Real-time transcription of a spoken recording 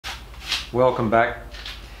Welcome back.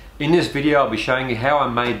 In this video I'll be showing you how I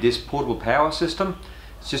made this portable power system.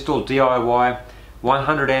 It's just all DIY,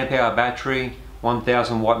 100 amp hour battery,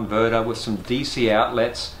 1000 watt inverter with some DC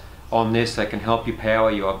outlets on this that can help you power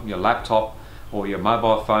your laptop or your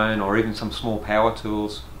mobile phone, or even some small power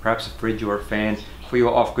tools, perhaps a fridge or a fan for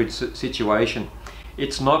your off-grid situation.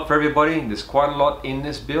 It's not for everybody. There's quite a lot in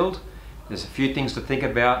this build. There's a few things to think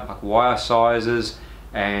about, like wire sizes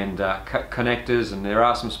and connectors, and there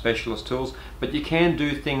are some specialist tools, but you can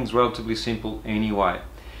do things relatively simple anyway.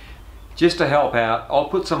 Just to help out, I'll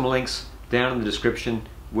put some links down in the description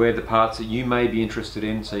where the parts that you may be interested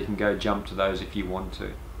in, so you can go jump to those if you want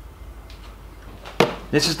to.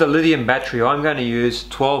 This is the lithium battery. I'm going to use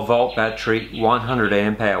 12 volt battery, 100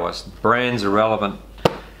 amp hours. Brands are relevant.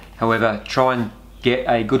 However, try and get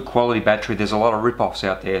a good quality battery. There's a lot of rip-offs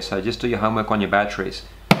out there, so just do your homework on your batteries.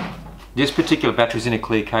 This particular battery is in a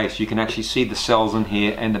clear case. You can actually see the cells in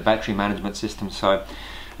here and the battery management system. So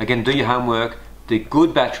again, do your homework. The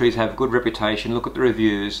good batteries have a good reputation. Look at the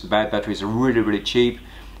reviews. The bad batteries are really cheap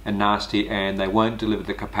and nasty, and they won't deliver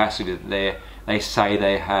the capacity that they say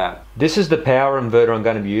they have. This is the power inverter I'm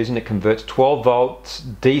going to be using. It converts 12 volts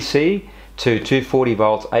DC to 240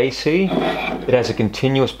 volts AC. It has a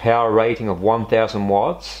continuous power rating of 1000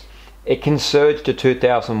 watts. It can surge to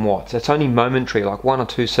 2000 watts. It's only momentary, like 1 or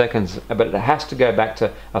 2 seconds, but it has to go back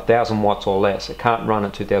to 1000 watts or less. It can't run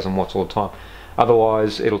at 2000 watts all the time,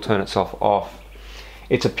 otherwise it'll turn itself off.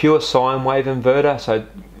 It's a pure sine wave inverter, so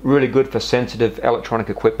really good for sensitive electronic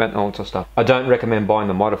equipment and all sorts of stuff. I don't recommend buying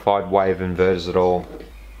the modified wave inverters at all.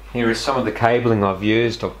 Here is some of the cabling I've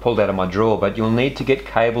used. I've pulled out of my drawer, but you'll need to get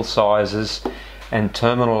cable sizes and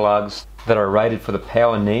terminal lugs that are rated for the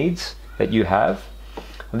power needs that you have.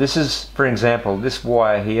 This is, for example, this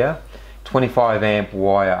wire here, 25 amp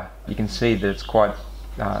wire. You can see that it's quite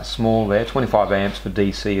small there. 25 amps for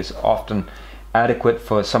DC is often adequate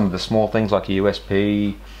for some of the small things like a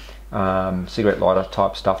USB, cigarette lighter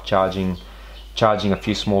type stuff, charging a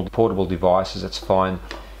few small portable devices. It's fine.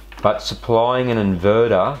 But supplying an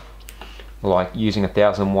inverter, like using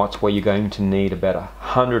 1000 watts, where you're going to need about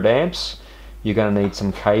 100 amps, you're going to need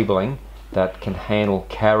some cabling that can handle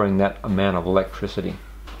carrying that amount of electricity.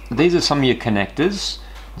 These are some of your connectors.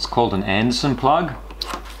 It's called an Anderson plug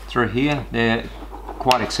through here. They're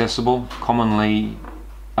quite accessible, commonly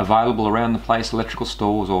available around the place, electrical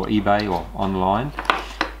stores or eBay or online.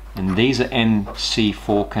 And these are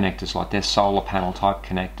NC4 connectors, like they're solar panel type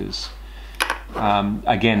connectors.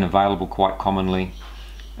 Again, available quite commonly,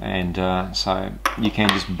 and so you can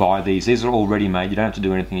just buy these. These are all ready made. You don't have to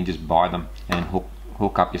do anything, you just buy them and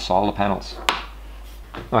hook up your solar panels.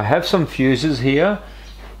 I have some fuses here.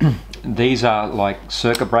 These are like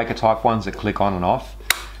circuit breaker type ones that click on and off.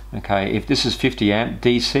 Okay, if this is 50 amp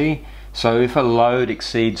DC, so if a load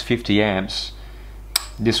exceeds 50 amps,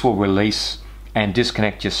 this will release and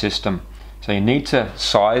disconnect your system. So you need to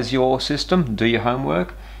size your system, do your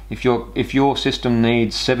homework. If your system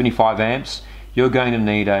needs 75 amps, you're going to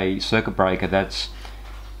need a circuit breaker that's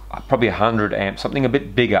probably 100 amps, something a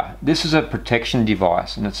bit bigger. This is a protection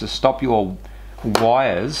device, and it's to stop your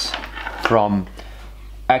wires from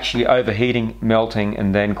actually overheating, melting,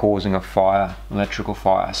 and then causing a fire, electrical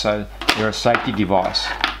fire. So they're a safety device.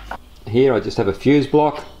 Here I just have a fuse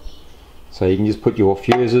block, so you can just put your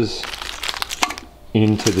fuses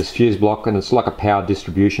into this fuse block, and it's like a power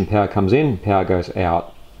distribution. Power comes in, power goes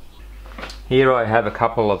out. Here I have a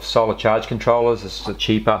couple of solar charge controllers. This is a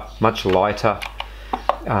cheaper, much lighter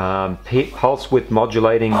pulse width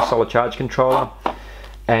modulating solar charge controller,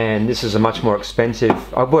 and this is a much more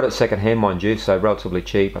expensive. I bought it second hand, mind you, so relatively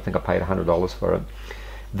cheap. I think I paid $100 for it.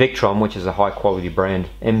 Victron, which is a high quality brand.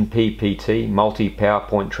 MPPT, multi power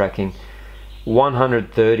point tracking,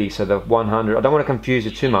 130. So the 100, I don't want to confuse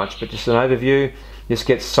you too much, but just an overview. This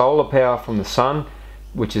gets solar power from the sun,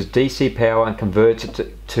 which is DC power, and converts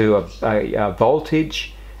it to a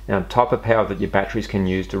voltage and a type of power that your batteries can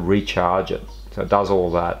use to recharge it. So it does all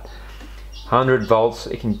that. 100 volts,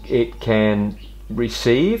 it can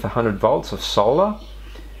receive 100 volts of solar,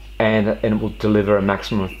 and it will deliver a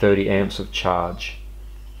maximum of 30 amps of charge.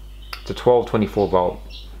 It's a 24 volt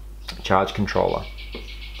charge controller.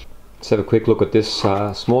 Let's have a quick look at this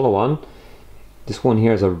smaller one. This one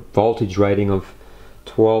here has a voltage rating of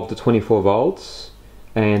 12 to 24 volts,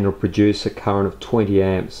 and will produce a current of 20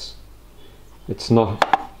 amps. It's not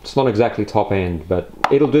exactly top end, but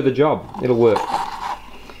it'll do the job. It'll work.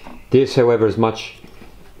 This, however, is much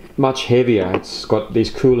heavier. It's got these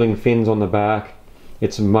cooling fins on the back.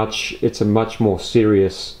 It's a much more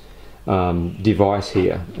serious device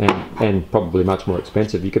here, and probably much more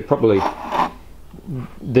expensive. You could probably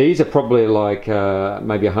These are probably like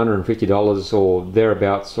maybe $150 or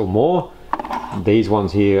thereabouts or more. These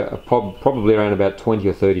ones here are probably around about $20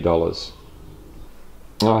 or $30.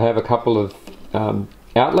 I have a couple of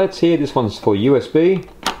outlets here. This one's for USB.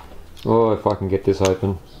 Oh, if I can get this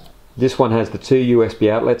open. This one has the 2 USB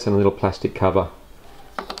outlets and a little plastic cover.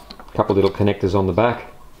 A couple of little connectors on the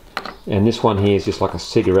back. And this one here is just like a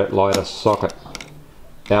cigarette lighter socket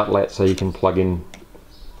outlet, so you can plug in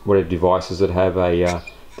whatever devices that have a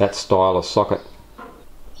that style of socket.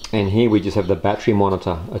 And here we just have the battery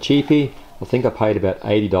monitor, a cheapie. I think I paid about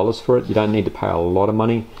 $80 for it. You don't need to pay a lot of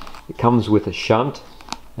money. It comes with a shunt,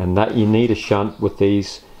 and that you need a shunt with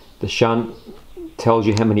these. The shunt tells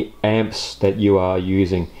you how many amps that you are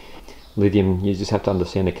using. Lithium, you just have to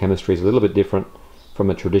understand the chemistry is a little bit different from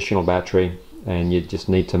a traditional battery, and you just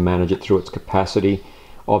need to manage it through its capacity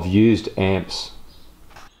of used amps.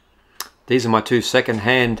 These are my 2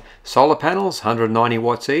 second-hand solar panels, 190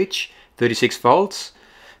 watts each, 36 volts.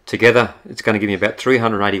 Together it's going to give me about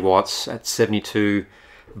 380 watts at 72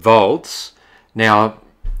 volts. Now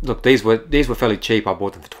look, these were fairly cheap. I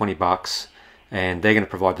bought them for 20 bucks, and they're going to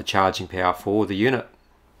provide the charging power for the unit.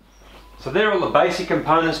 So they're all the basic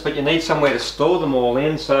components, but you need somewhere to store them all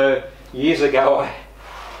in. So years ago I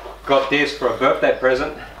got this for a birthday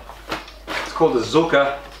present. It's called the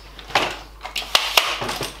Zuka.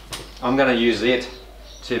 I'm going to use it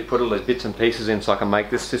to put all those bits and pieces in so I can make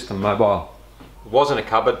this system mobile. It wasn't a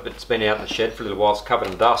cupboard, but it's been out in the shed for a little while. It's covered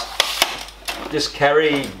in dust. This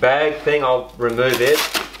carry bag thing, I'll remove it,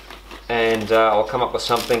 and I'll come up with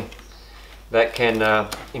something that can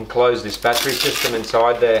enclose this battery system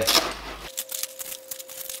inside there.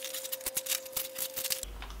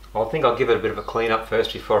 I think I'll give it a bit of a clean up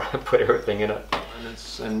first before I put everything in it.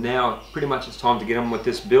 And now pretty much it's time to get on with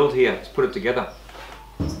this build here. Let's put it together.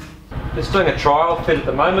 Just doing a trial fit at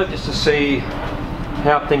the moment just to see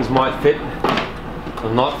how things might fit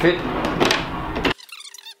or not fit.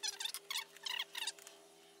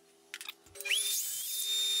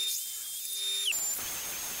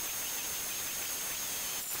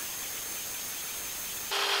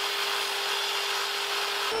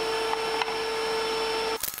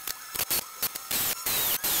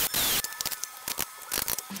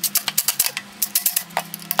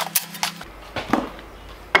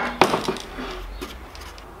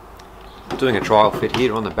 Doing a trial fit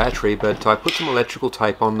here on the battery, but I put some electrical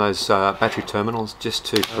tape on those battery terminals just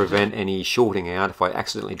to prevent any shorting out if I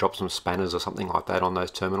accidentally drop some spanners or something like that on those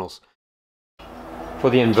terminals. For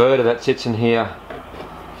the inverter that sits in here,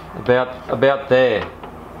 about there.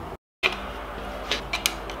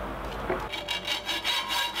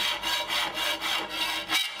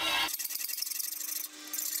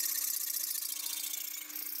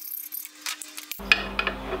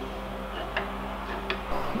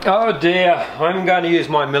 Oh dear, I'm going to use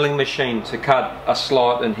my milling machine to cut a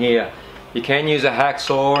slot in here. You can use a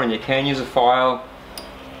hacksaw and you can use a file,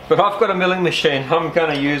 but I've got a milling machine, I'm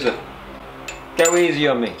going to use it. Go easy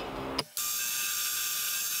on me.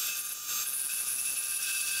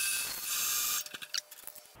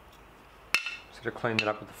 Just going to clean that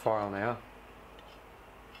up with the file now.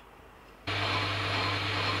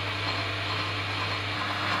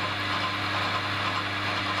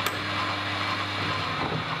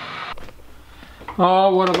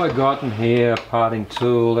 Oh, what have I got in here? Parting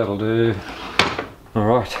tool, that'll do.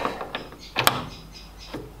 Alright.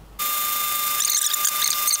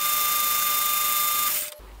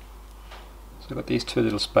 So I've got these 2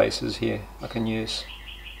 little spaces here I can use.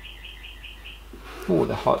 Oh,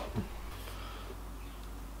 they're hot.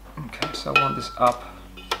 Okay, so I want this up.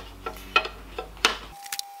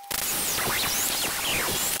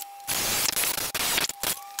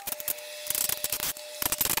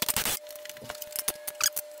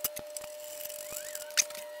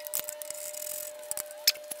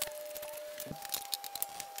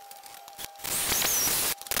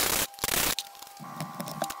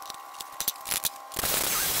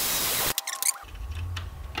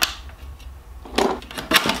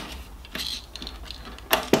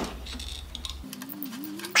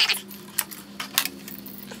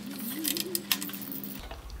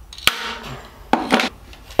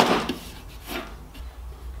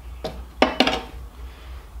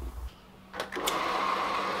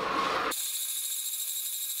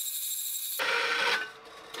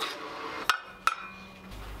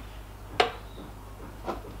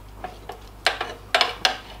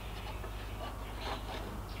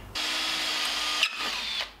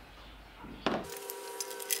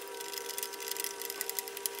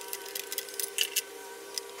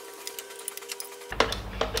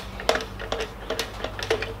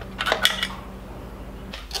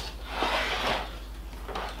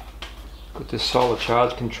 this solar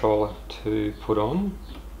charge controller to put on.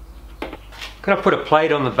 Gonna put a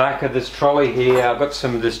plate on the back of this trolley here. I've got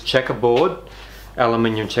some of this checkerboard,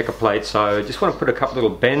 aluminium checker plate, so I just want to put a couple little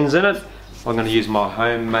bends in it. I'm going to use my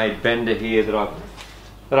homemade bender here that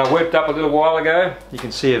I whipped up a little while ago. You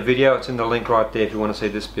can see a video, it's in the link right there if you want to see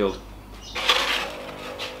this build.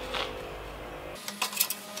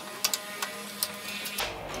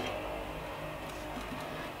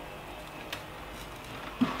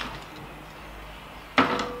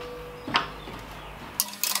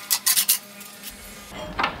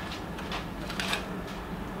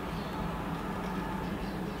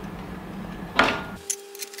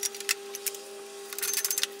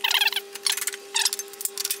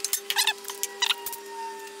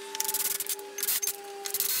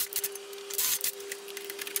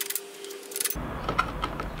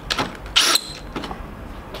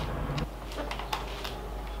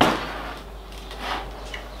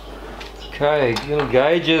 Okay, little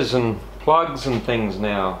gauges and plugs and things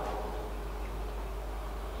now.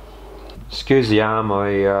 Excuse the arm,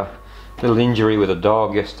 I little injury with a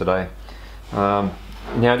dog yesterday. Now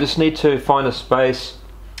I just need to find a space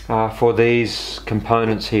for these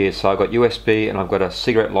components here. So I've got USB and I've got a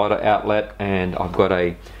cigarette lighter outlet and I've got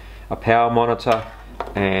a power monitor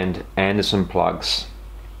and Anderson plugs.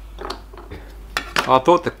 I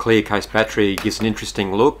thought the clear case battery gives an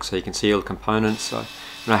interesting look so you can see all the components.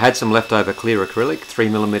 And I had some leftover clear acrylic,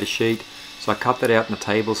 3mm sheet, so I cut that out in a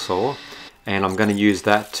table saw and I'm going to use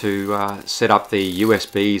that to set up the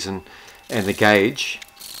USBs and the gauge,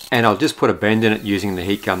 and I'll just put a bend in it using the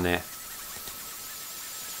heat gun there.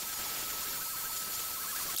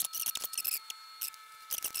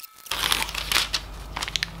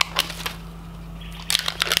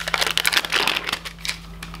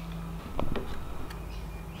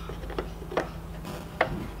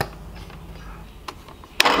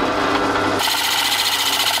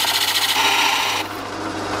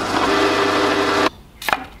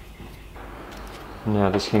 Now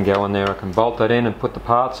this can go in there, I can bolt that in and put the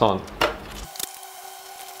parts on.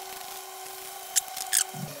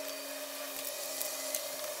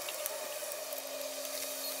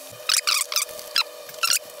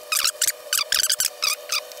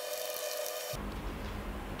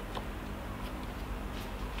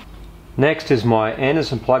 Next is my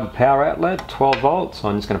Anderson plug power outlet, 12 volts. So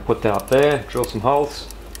I'm just going to put that up there, drill some holes.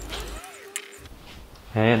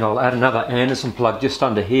 And I'll add another Anderson plug just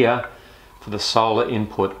under here for the solar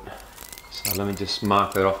input. So let me just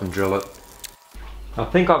mark that off and drill it. I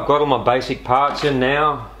think I've got all my basic parts in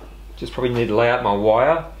now. Just probably need to lay out my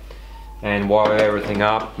wire and wire everything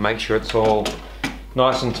up, make sure it's all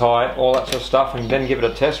nice and tight, all that sort of stuff, and then give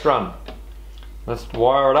it a test run. Let's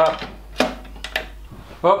wire it up.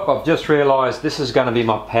 Oh, I've just realised this is going to be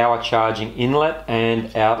my power charging inlet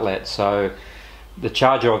and outlet. So the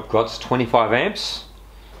charger I've got is 25 amps.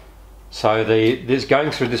 So this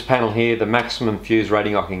going through this panel here, the maximum fuse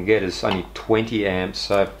rating I can get is only 20 amps.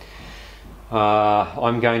 So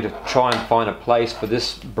I'm going to try and find a place for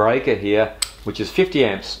this breaker here, which is 50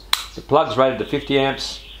 amps. The plug's rated to 50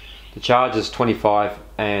 amps, the charger's 25,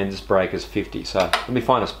 and this breaker's 50. So let me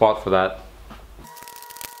find a spot for that.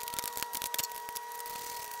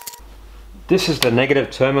 This is the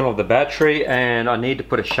negative terminal of the battery, and I need to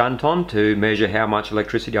put a shunt on to measure how much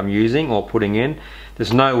electricity I'm using or putting in.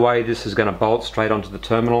 There's no way this is going to bolt straight onto the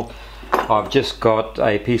terminal. I've just got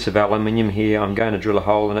a piece of aluminium here. I'm going to drill a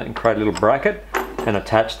hole in it and create a little bracket and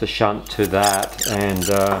attach the shunt to that, and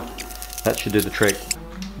that should do the trick.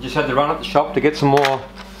 Just had to run up the shop to get some more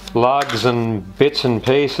lugs and bits and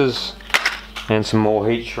pieces and some more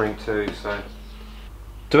heat shrink too. So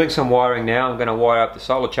doing some wiring now. I'm going to wire up the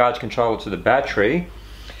solar charge controller to the battery.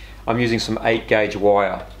 I'm using some 8-gauge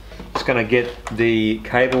wire. Just going to get the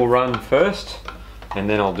cable run first and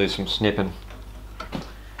then I'll do some snipping.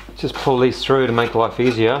 Just pull these through to make life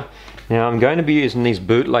easier. Now I'm going to be using these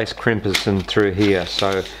bootlace crimpers and through here,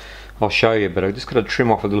 so I'll show you, but I've just got to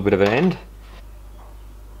trim off a little bit of an end.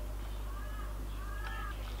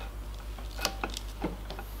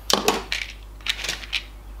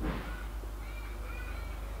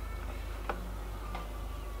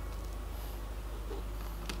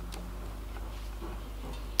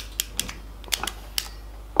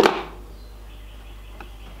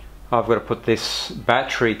 I've got to put this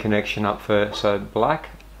battery connection up first, so black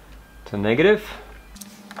to negative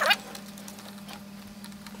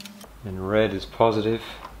and red is positive.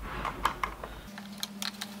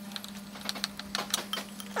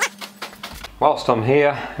 Whilst I'm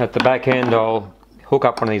here at the back end, I'll hook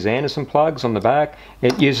up one of these Anderson plugs on the back.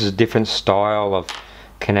 It uses a different style of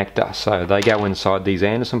connector, so they go inside these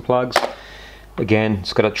Anderson plugs. Again,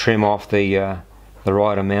 it's got to trim off the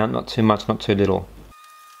right amount, not too much, not too little.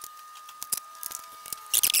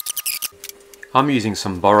 I'm using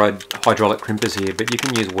some borrowed hydraulic crimpers here, but you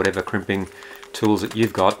can use whatever crimping tools that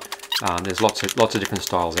you've got. There's lots of different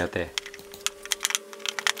styles out there.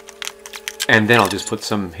 And then I'll just put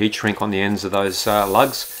some heat shrink on the ends of those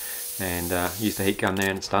lugs and use the heat gun there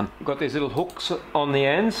and it's done. I've got these little hooks on the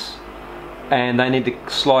ends and they need to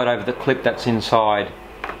slide over the clip that's inside.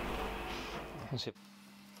 It's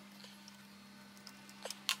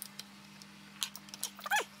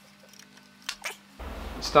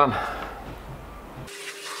done.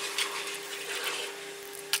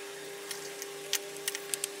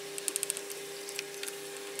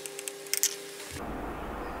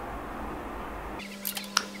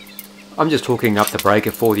 I'm just hooking up the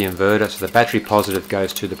breaker for the inverter, so the battery positive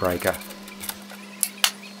goes to the breaker.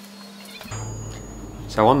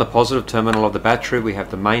 So on the positive terminal of the battery we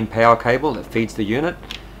have the main power cable that feeds the unit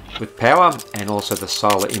with power and also the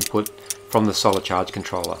solar input from the solar charge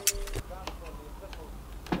controller.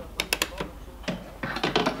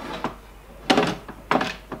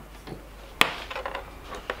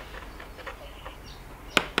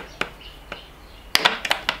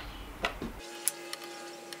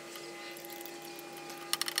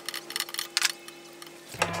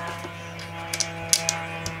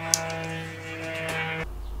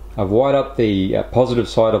 I've wired up the positive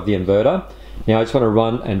side of the inverter. Now I just want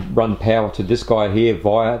to run power to this guy here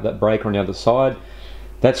via that breaker on the other side.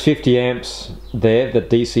 That's 50 amps there, the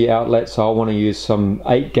DC outlet, so I want to use some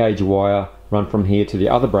 8 gauge wire run from here to the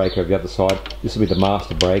other breaker of the other side. This will be the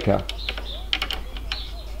master breaker.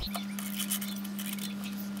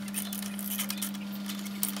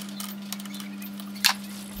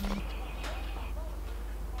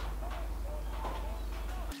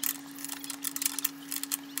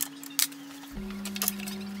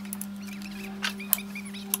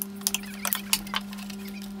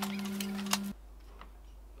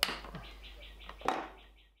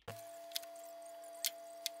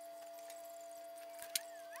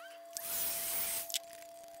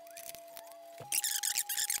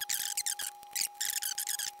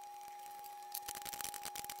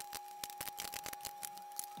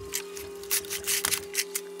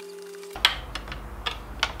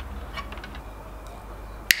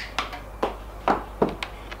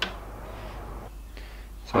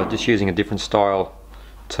 So just using a different style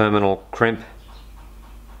terminal crimp.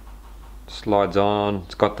 Slides on,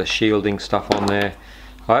 it's got the shielding stuff on there.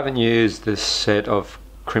 I haven't used this set of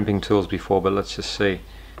crimping tools before, but let's just see.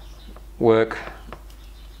 Work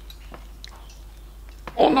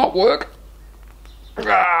or not work.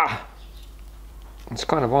 Ah! It's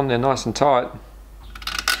kind of on there nice and tight.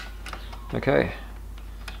 Okay,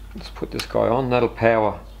 let's put this guy on. That'll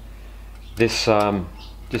power this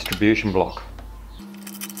distribution block.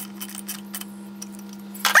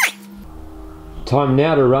 Time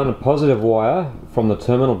now to run a positive wire from the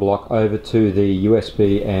terminal block over to the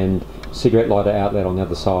USB and cigarette lighter outlet on the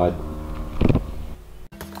other side.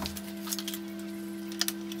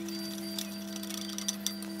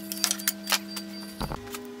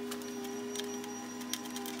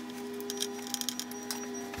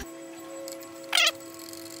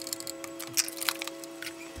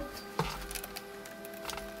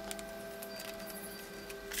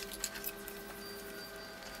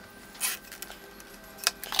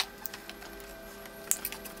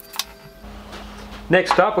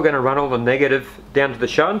 Next up, we're going to run all the negative down to the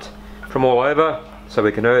shunt from all over so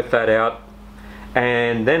we can earth that out,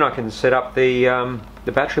 and then I can set up the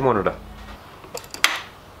battery monitor.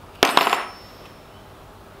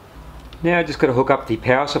 Now I just got to hook up the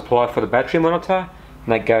power supply for the battery monitor,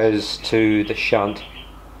 and that goes to the shunt.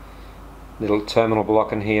 Little terminal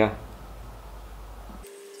block in here.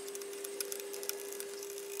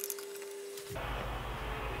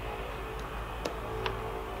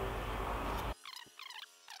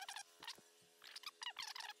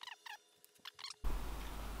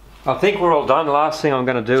 I think we're all done. Last thing I'm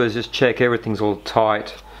going to do is just check everything's all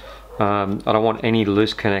tight. I don't want any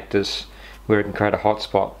loose connectors where it can create a hot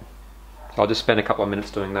spot. I'll just spend a couple of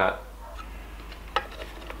minutes doing that.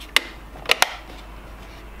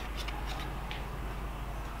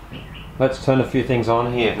 Let's turn a few things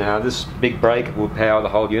on here. Now this big breaker will power the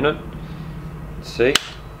whole unit. See?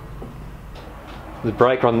 The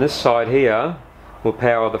breaker on this side here will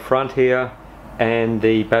power the front here and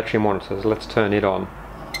the battery monitors. Let's turn it on.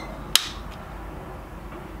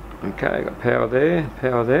 Okay, got power there,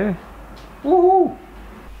 power there. Woohoo!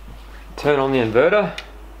 Turn on the inverter.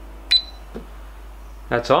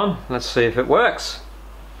 That's on. Let's see if it works.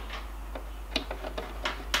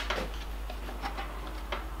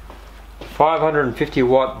 550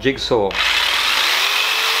 watt jigsaw.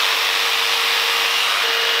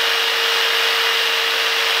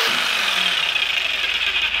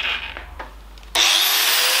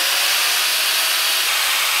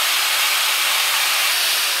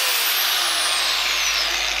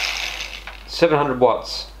 $700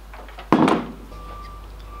 watts. I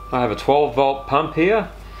have a 12 volt pump here,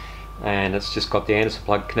 and it's just got the Anderson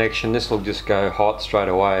plug connection. This will just go hot straight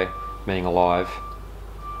away, meaning alive.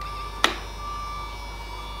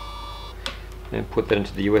 And put that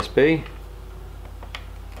into the USB.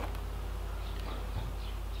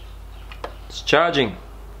 It's charging.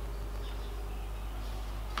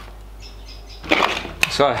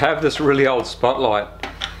 So I have this really old spotlight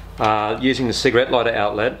using the cigarette lighter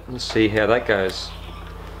outlet. Let's see how that goes.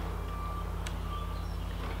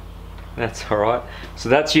 That's alright. So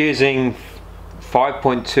that's using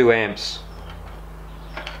 5.2 amps.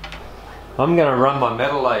 I'm going to run my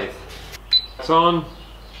metal lathe. It's on.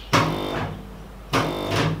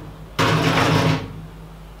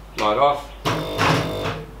 Light off.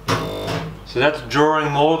 So that's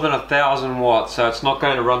drawing more than 1,000 watts, so it's not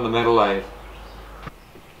going to run the metal lathe.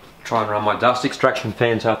 Try and run my dust extraction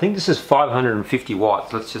fan. So I think this is 550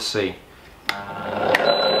 watts. Let's just see.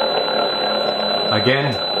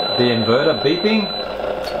 Again, the inverter beeping.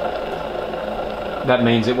 That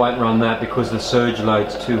means it won't run that because the surge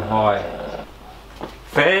load's too high.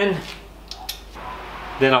 Fan.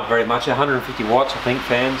 They're not very much, 150 watts I think,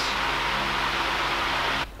 fans.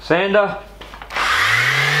 Sander.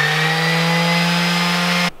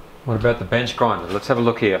 What about the bench grinder? Let's have a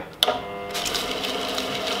look here.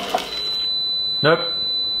 Nope.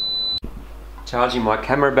 Charging my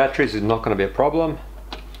camera batteries is not going to be a problem.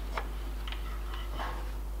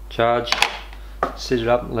 Charge, sit it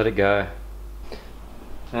up and let it go.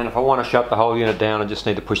 And if I want to shut the whole unit down, I just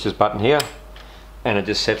need to push this button here and it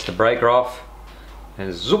just sets the breaker off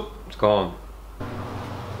and zoop, it's gone.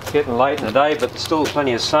 It's getting late in the day but still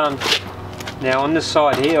plenty of sun. Now on this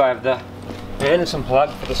side here I have the Anderson plug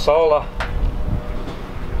for the solar.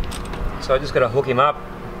 So I just got to hook him up.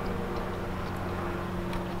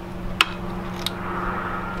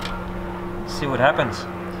 See what happens.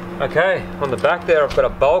 Okay, on the back there I've got a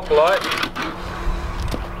bulk light.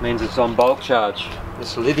 Means it's on bulk charge.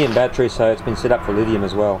 It's a lithium battery, so it's been set up for lithium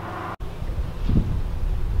as well.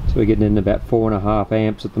 So we're getting in about 4.5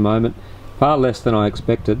 amps at the moment. Far less than I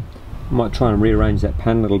expected. I might try and rearrange that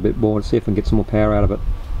pan a little bit more to see if I can get some more power out of it.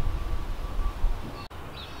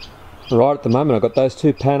 Right, at the moment I've got those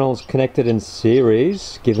two panels connected in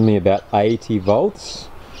series, giving me about 80 volts.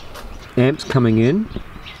 Amps coming in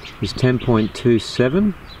is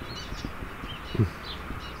 10.27.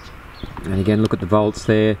 And again, look at the volts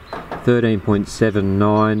there,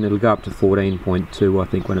 13.79. It'll go up to 14.2 I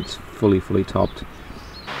think when it's fully topped.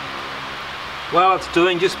 Well, it's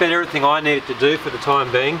doing just about everything I need it to do for the time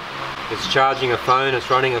being. It's charging a phone, it's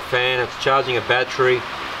running a fan, it's charging a battery,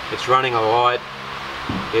 it's running a light.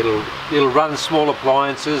 It'll run small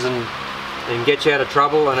appliances and get you out of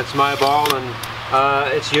trouble, and it's mobile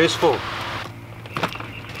and it's useful.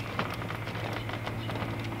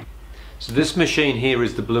 So this machine here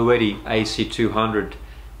is the Bluetti AC200,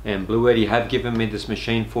 and Bluetti have given me this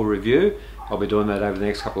machine for review. I'll be doing that over the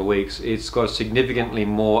next couple of weeks. It's got significantly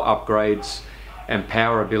more upgrades and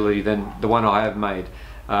power ability than the one I have made.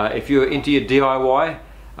 If you're into your DIY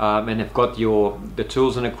and have got the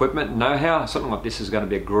tools and equipment know-how, something like this is going to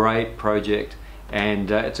be a great project,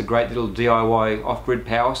 and it's a great little DIY off-grid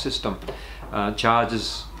power system.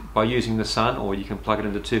 Charges by using the sun, or you can plug it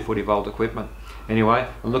into 240 volt equipment. Anyway,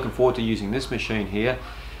 I'm looking forward to using this machine here.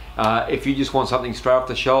 If you just want something straight off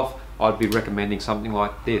the shelf, I'd be recommending something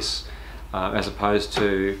like this, as opposed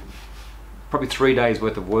to probably 3 days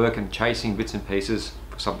worth of work and chasing bits and pieces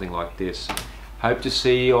for something like this. Hope to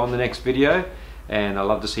see you on the next video, and I'd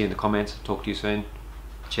love to see you in the comments. Talk to you soon.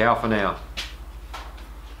 Ciao for now.